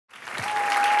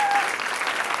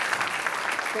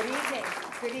Good evening.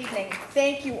 Good evening.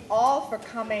 Thank you all for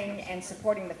coming and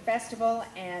supporting the festival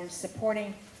and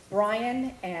supporting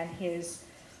Brian and his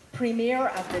premiere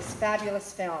of this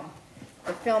fabulous film.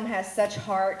 The film has such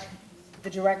heart, the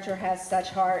director has such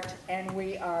heart, and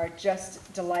we are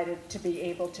just delighted to be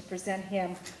able to present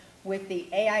him with the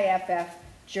AIFF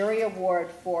Jury Award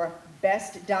for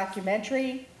Best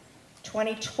Documentary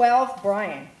 2012.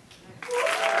 Brian.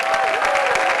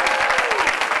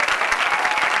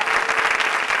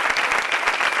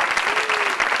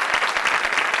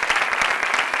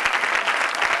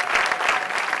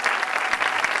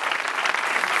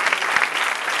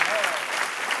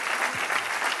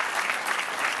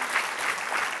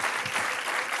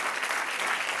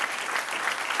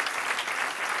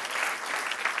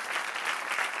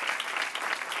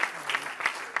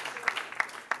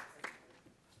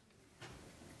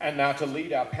 And now to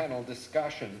lead our panel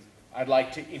discussion, I'd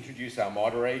like to introduce our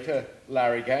moderator,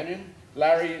 Larry Gagnon.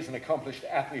 Larry is an accomplished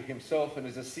athlete himself and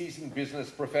is a seasoned business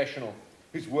professional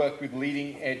who's worked with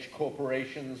leading-edge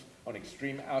corporations on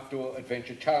extreme outdoor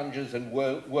adventure challenges and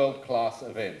world-class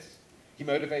events. He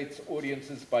motivates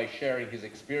audiences by sharing his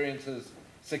experiences,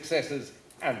 successes,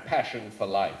 and passion for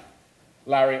life.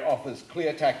 Larry offers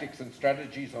clear tactics and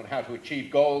strategies on how to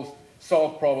achieve goals,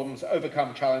 solve problems,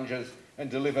 overcome challenges, and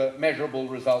deliver measurable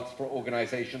results for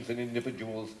organizations and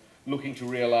individuals looking to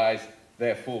realize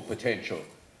their full potential.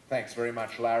 Thanks very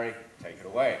much, Larry. Take it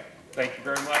away. Thank you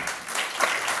very much.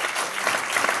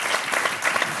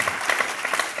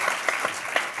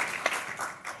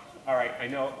 All right, I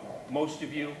know most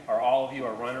of you, or all of you,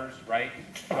 are runners, right?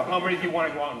 So how many of you want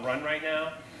to go out and run right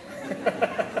now?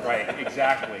 Right,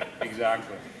 exactly.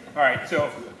 All right, so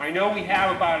I know we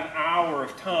have about an hour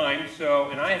of time,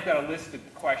 and I have got a list of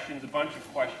questions, a bunch of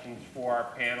questions for our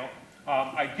panel.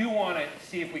 I do want to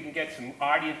see if we can get some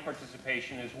audience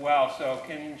participation as well. So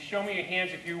can you show me your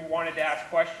hands if you wanted to ask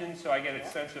questions so I get a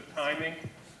sense of timing?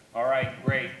 All right,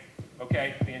 great.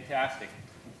 Okay, fantastic.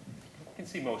 I can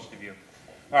see most of you.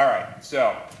 All right,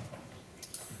 so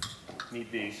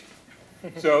need these.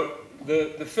 So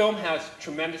the film has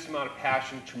tremendous amount of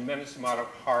passion, tremendous amount of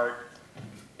heart,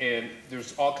 and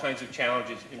there's all kinds of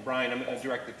challenges. And Brian, I'm going to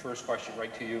direct the first question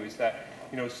right to you, is that,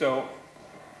 so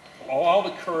all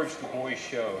the courage the boys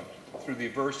showed through the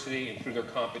adversity and through their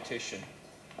competition,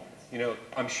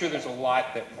 I'm sure there's a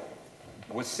lot that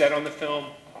was said on the film,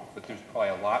 but there's probably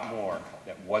a lot more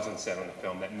that wasn't said on the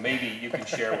film that maybe you can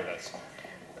share with us.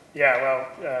 Yeah,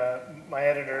 well, my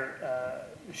editor,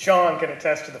 Sean, can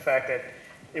attest to the fact that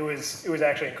it was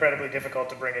actually incredibly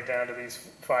difficult to bring it down to these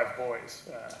 5 boys.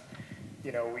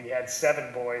 We had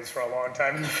 7 boys for a long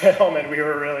time in the film, and we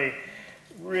were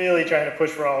really trying to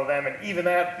push for all of them, and even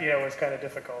that, was kind of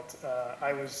difficult.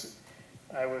 I was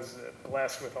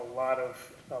blessed with a lot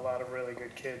of really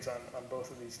good kids on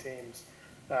both of these teams,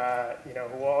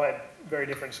 who all had very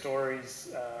different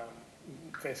stories,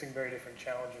 facing very different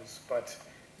challenges, but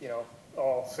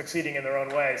all succeeding in their own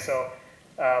way. So,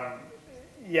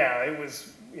 yeah, it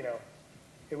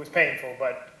was painful,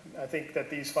 but I think that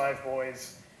these 5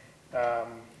 boys,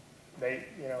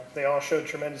 they all showed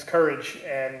tremendous courage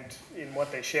and in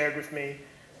what they shared with me,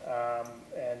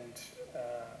 and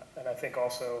I think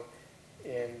also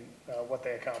in what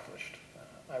they accomplished.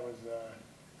 I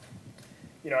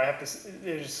have to.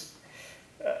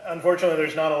 Unfortunately,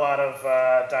 there's not a lot of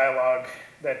dialogue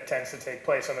that tends to take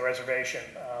place on the reservation,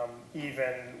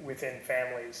 even within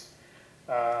families.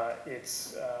 There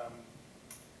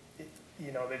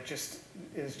just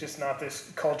is just not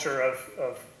this culture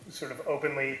of sort of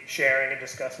openly sharing and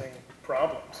discussing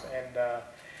problems. And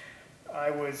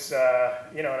I was,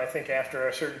 and I think after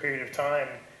a certain period of time,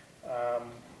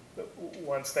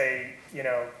 once they,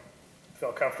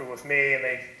 felt comfortable with me and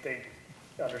they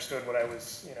understood what I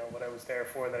was, what I was there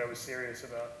for, that I was serious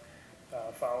about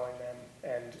following them,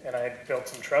 and I had built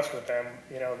some trust with them,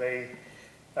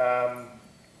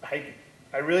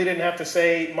 I really didn't have to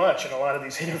say much in a lot of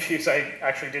these interviews. I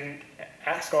actually didn't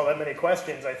ask all that many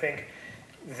questions. I think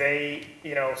they,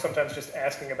 sometimes just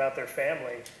asking about their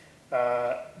family,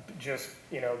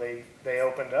 they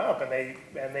opened up and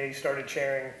they started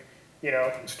sharing,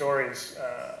 stories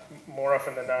more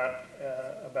often than not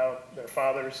about their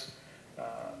fathers,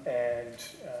 and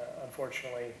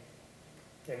unfortunately,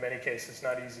 in many cases,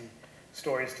 not easy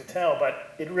stories to tell.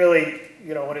 But it really,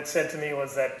 what it said to me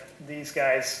was that these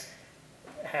guys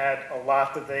had a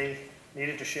lot that they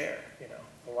needed to share,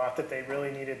 a lot that they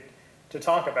really needed to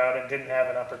talk about and didn't have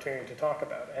an opportunity to talk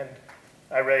about. And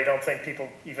I really don't think people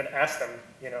even ask them,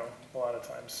 a lot of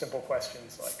times, simple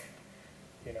questions like,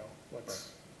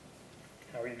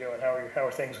 how are you doing? How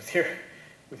are things with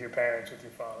your parents, with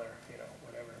your father,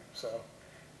 whatever. So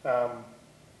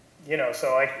You know,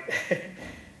 so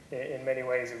in many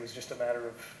ways, it was just a matter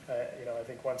of, you know, I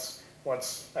think once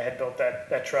I had built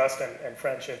that trust and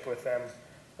friendship with them,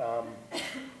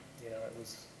 you know, it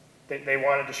was, they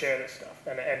wanted to share this stuff.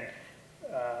 And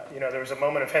you know, there was a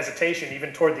moment of hesitation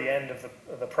even toward the end of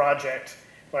the project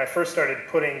when I first started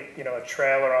putting, you know, a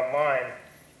trailer online,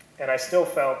 and I still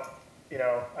felt, you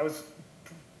know, I was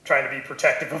trying to be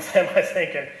protective of them, I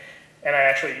think, and I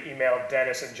actually emailed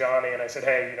Dennis and Johnny, and I said,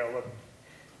 hey, you know, look,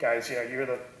 guys, you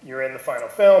know, you're in the final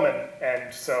film,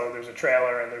 and so there's a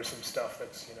trailer, and there's some stuff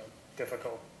that's, you know,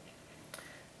 difficult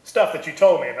stuff that you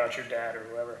told me about your dad or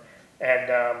whoever, and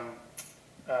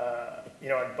you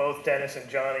know, and both Dennis and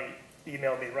Johnny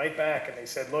emailed me right back, and they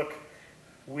said, look,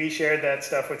 we shared that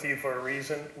stuff with you for a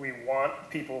reason. We want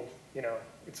people, you know,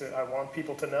 I want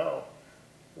people to know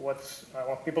I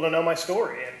want people to know my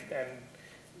story, and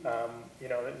you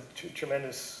know,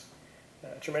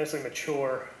 tremendously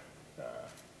mature, you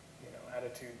know,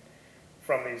 attitude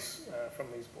from these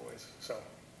boys. So,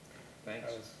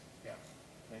 Thanks. Yeah.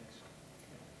 Thanks.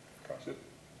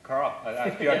 Carl.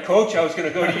 Carl, Coach, I was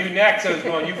going to go to you next. I was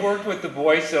going, you've worked with the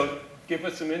boys, so give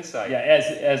us some insight. Yeah,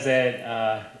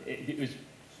 it was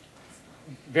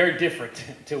very different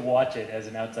to watch it as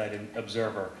an outside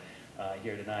observer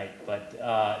here tonight. But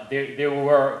there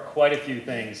were quite a few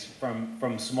things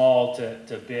from small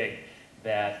to big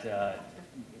that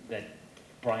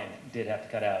Brian did have to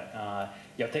cut out.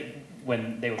 You know,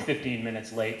 when they were 15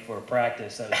 minutes late for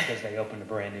practice, that was because they opened a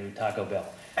brand new Taco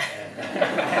Bell. And,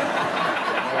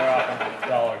 they were offering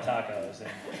 $1 tacos.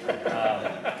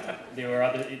 And, there were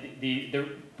other. The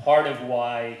part of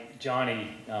why Johnny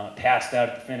passed out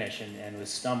at the finish and was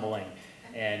stumbling,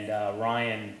 and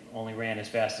Ryan only ran as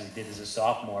fast as he did as a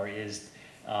sophomore is,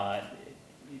 I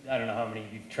don't know how many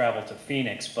of you traveled to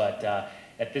Phoenix, but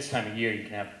at this time of year you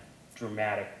can have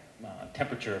dramatic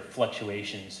temperature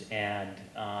fluctuations, and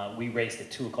we raced at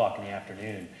 2 o'clock in the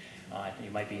afternoon. I think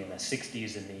it might be in the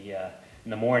 60s in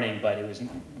the morning, but it was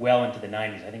well into the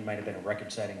 90s. I think it might have been a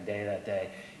record-setting day that day.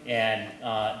 And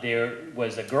there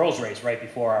was a girls' race right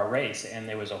before our race, and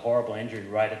there was a horrible injury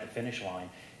right at the finish line.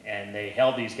 And they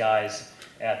held these guys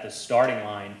at the starting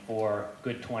line for a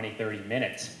good 20, 30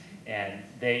 minutes. And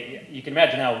you can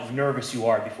imagine how nervous you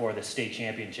are before the state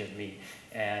championship meet.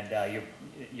 And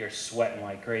you're sweating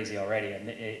like crazy already. And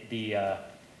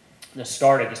the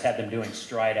starter just had them doing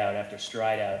stride out after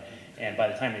stride out. And by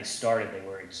the time they started, they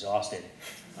were exhausted.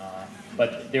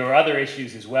 But there were other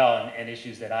issues as well, and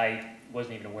issues that I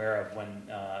wasn't even aware of when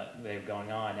they were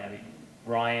going on. I mean,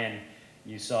 Ryan,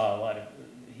 you saw a lot of,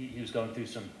 he was going through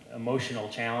some emotional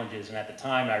challenges, and at the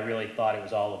time I really thought it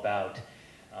was all about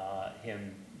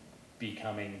him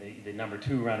becoming the number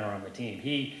 2 runner on the team.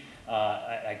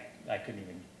 I couldn't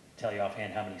even tell you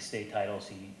offhand how many state titles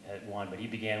he had won, but he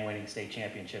began winning state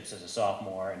championships as a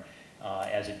sophomore, and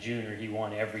as a junior he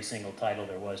won every single title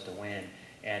there was to win.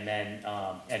 And then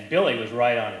and Billy was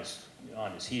right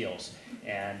on his heels,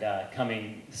 and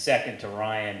coming second to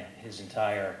Ryan his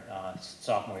entire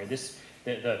sophomore year.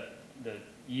 The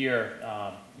year,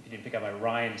 if you didn't pick up on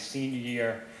Ryan's senior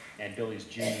year and Billy's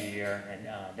junior year and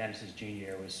Dennis's junior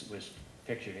year was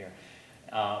pictured here.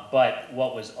 But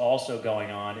what was also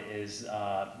going on is, you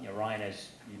know, Ryan, as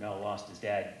you know, lost his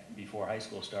dad before high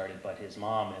school started, but his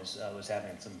mom was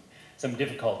having some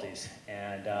difficulties,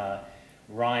 and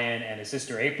Ryan and his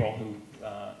sister April, who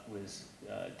was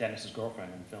Dennis's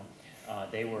girlfriend in the film,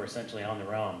 they were essentially on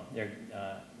their own.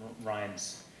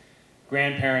 Ryan's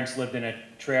grandparents lived in a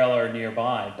trailer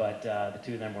nearby, but the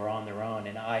two of them were on their own,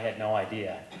 and I had no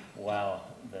idea while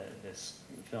this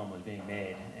film was being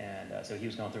made, and so he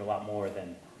was going through a lot more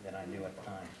than I knew at the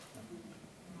time.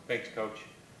 Thanks, Coach.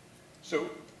 So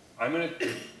I'm going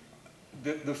to,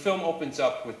 the film opens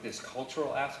up with this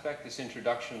cultural aspect, this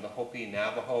introduction of the Hopi and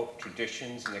Navajo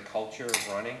traditions and the culture of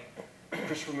running.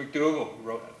 Christopher McDougall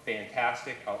wrote a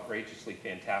fantastic, outrageously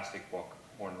fantastic book,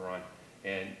 Born to Run,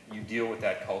 and you deal with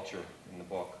that culture in the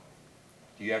book.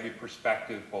 Do you have your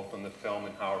perspective both on the film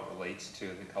and how it relates to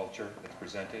the culture that's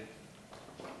presented?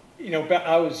 You know, when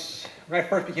I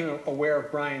first became aware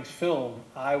of Brian's film,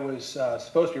 I was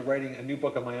supposed to be writing a new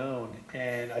book of my own,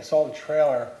 and I saw the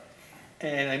trailer,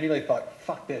 and I immediately thought,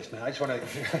 fuck this, man. I just want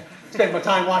to spend my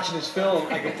time watching this film.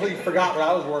 I completely forgot what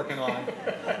I was working on.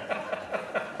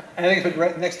 And I think it's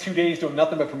been the next 2 days doing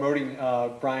nothing but promoting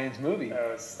Brian's movie.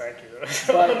 Thank you. That was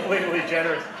unbelievably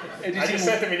generous. I just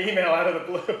sent him an email out of the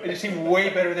blue. It just seemed way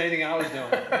better than anything I was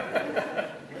doing.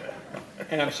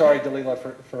 And I'm sorry, Dalila,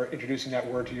 for introducing that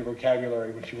word to your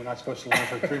vocabulary, which you were not supposed to learn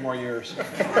for 3 more years.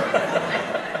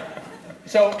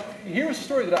 So here's a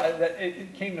story that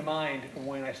it came to mind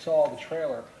when I saw the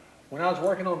trailer. when I was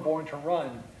working on Born to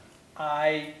Run,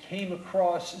 I came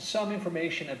across some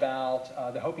information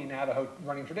about the Hopi Navajo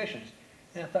running traditions.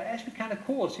 And I thought, that'd be kind of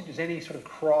cool to see if there's any sort of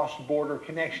cross-border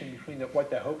connection between what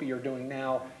the Hopi are doing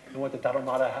now and what the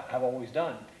Taramata have always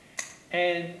done.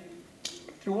 And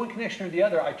through one connection or the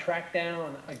other, I tracked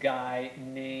down a guy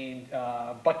named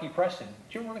Bucky Preston.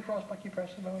 Did you ever run across Bucky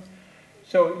Preston, by the way?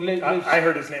 So I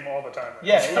heard his name all the time.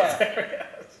 Yeah. You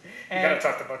got to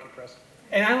talk to Bucky Preston.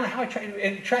 And I don't know how I tried,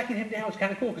 and tracking him down was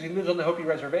kind of cool because he lives on the Hopi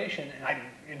Reservation. And I,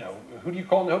 who do you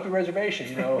call on the Hopi Reservation?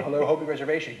 Hello, Hopi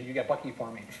Reservation, can you get Bucky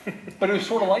for me? But it was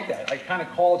sort of like that. I kind of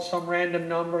called some random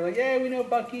number, like, yeah, we know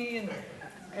Bucky, and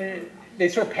they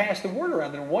sort of passed the word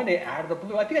around. And one day, out of the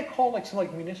blue, I think I called like some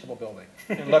municipal building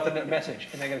and left a message,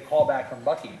 and I got a call back from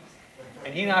Bucky.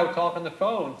 And he and I would talk on the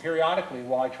phone periodically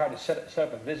while I tried to set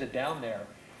up a visit down there.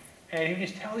 And he would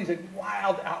just tell these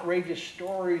wild, outrageous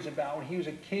stories about when he was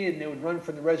a kid and they would run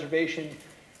from the reservation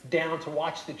down to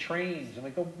watch the trains. I'm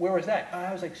like, oh, where was that? Oh,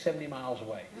 I was like 70 miles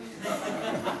away.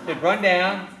 They'd run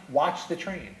down, watch the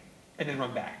train, and then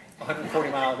run back. 140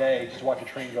 mile a day, just watch a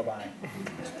train go by.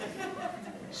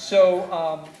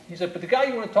 So he said, but the guy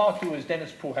you want to talk to is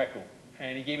Dennis Puheku.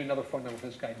 And he gave me another phone number for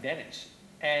this guy, Dennis.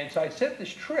 And so I set up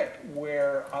this trip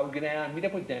where I would go down and meet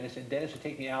up with Dennis, and Dennis would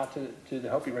take me out to the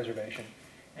Hopi Reservation.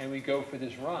 And we go for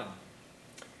this run.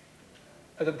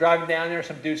 As I'm driving down there,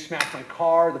 some dude smacked my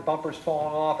car, the bumper's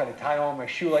falling off, I had to tie on my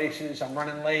shoelaces, I'm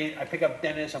running late, I pick up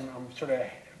Dennis, I'm sort of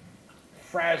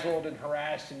frazzled and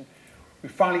harassed, and we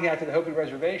finally get out to the Hopi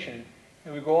Reservation,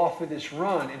 and we go off for this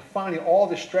run, and finally all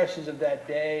the stresses of that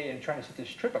day and trying to set this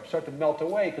trip up start to melt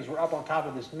away, because we're up on top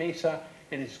of this mesa,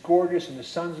 and it's gorgeous, and the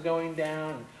sun's going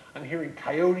down, and I'm hearing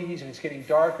coyotes, and it's getting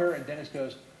darker, and Dennis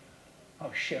goes,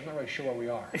 oh shit, I'm not really sure where we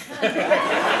are.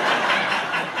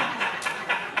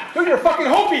 Dude, you're a fucking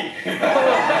Hopi!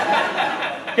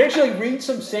 Can't you read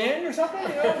some sand or something?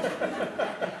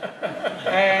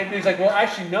 And he's like, well,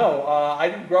 actually, no, I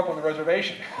didn't grow up on the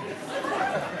reservation.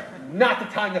 Not the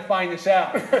time to find this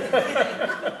out.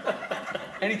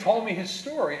 And he told me his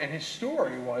story, and his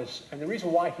story was, and the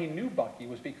reason why he knew Bucky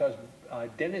was because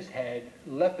Dennis had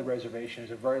left the reservation as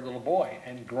a very little boy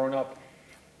and grown up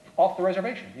off the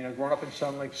reservation, growing up in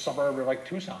some suburb of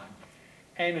Tucson.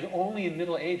 And it was only in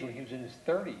middle age, when he was in his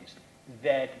 30s,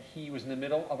 that he was in the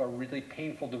middle of a really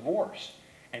painful divorce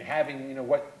and having,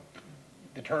 what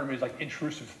the term is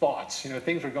intrusive thoughts.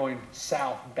 Things were going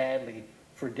south badly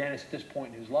for Dennis at this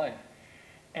point in his life.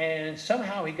 And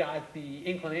somehow he got the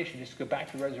inclination just to go back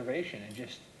to the reservation and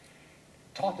just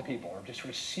talk to people or just sort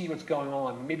of see what's going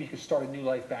on. Maybe he could start a new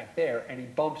life back there. And he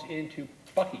bumps into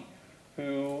Bucky,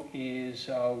 who is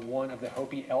one of the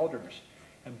Hopi elders.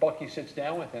 And Bucky sits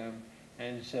down with him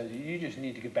and says, you just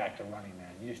need to get back to running, man.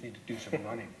 You just need to do some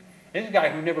running. This is a guy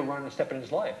who never run a step in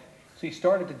his life. So he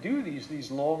started to do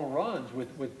these long runs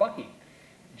with Bucky,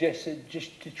 just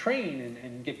to train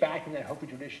and get back in that Hopi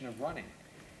tradition of running.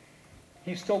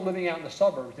 He's still living out in the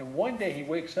suburbs, and one day he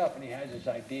wakes up and he has this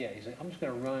idea. He's like, I'm just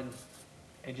going to run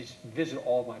and just visit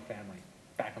all of my family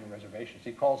back on the reservation. So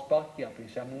he calls Bucky up and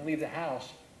he said, I'm going to leave the house.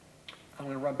 I'm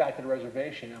going to run back to the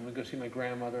reservation. I'm going to go see my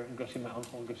grandmother and go see my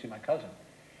uncle and go see my cousin.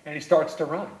 And he starts to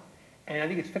run. And I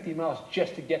think it's 50 miles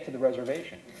just to get to the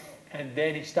reservation. And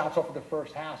then he stops off at the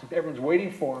first house. Everyone's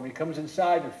waiting for him. He comes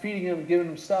inside. They're feeding him and giving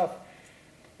him stuff.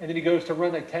 And then he goes to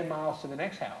run 10 miles to the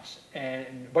next house. And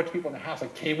a bunch of people in the house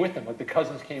came with him. The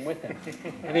cousins came with him.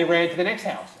 And they ran to the next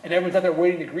house. And everyone's out there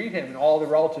waiting to greet him. And all the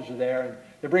relatives are there. And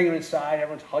they're bringing him inside.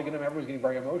 Everyone's hugging him. Everyone's getting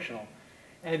very emotional.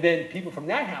 And then people from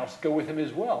that house go with him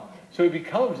as well. So it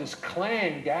becomes this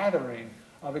clan gathering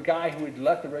of a guy who had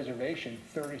left the reservation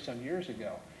 30-some years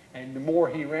ago. And the more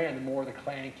he ran, the more the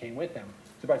clan came with him.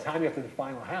 So by the time he got to the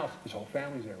final house, his whole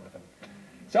family's there with him.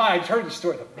 So I just heard the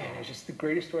story. I thought, man, it's just the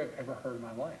greatest story I've ever heard in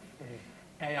my life.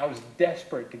 And I was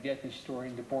desperate to get this story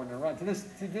into Born to Run. To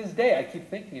this day, I keep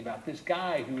thinking about this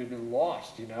guy who had been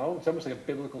lost, It's almost like a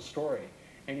biblical story.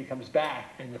 And he comes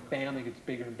back, and the family gets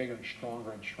bigger and bigger and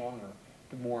stronger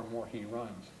the more and more he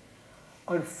runs.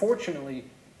 Unfortunately,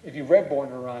 if you've read Born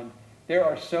to Run, there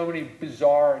are so many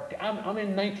bizarre... I'm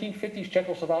in 1950s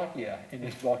Czechoslovakia in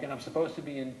this book, and I'm supposed to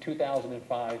be in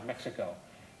 2005 Mexico.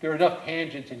 There are enough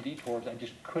tangents and detours, I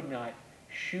just could not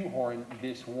shoehorn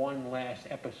this one last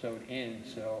episode in,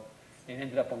 so it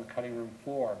ended up on the cutting room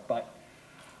floor. But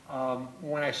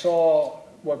when I saw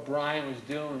what Brian was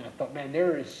doing, I thought, man,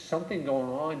 there is something going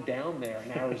on down there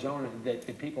in Arizona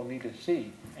that people need to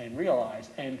see and realize.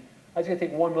 And I was going to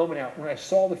take one moment out. When I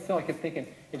saw the film, I kept thinking,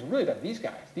 it's really about these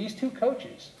guys, these two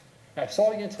coaches. And I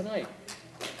saw it again tonight.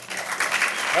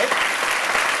 Right?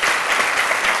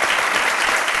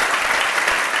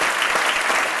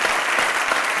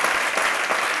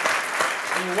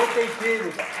 mean, what they did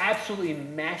was absolutely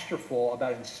masterful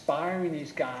about inspiring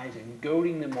these guys and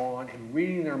goading them on and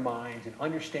reading their minds and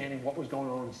understanding what was going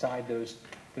on inside those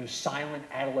silent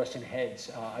adolescent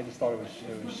heads. I just thought it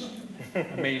was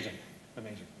amazing,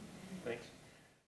 amazing. Thanks.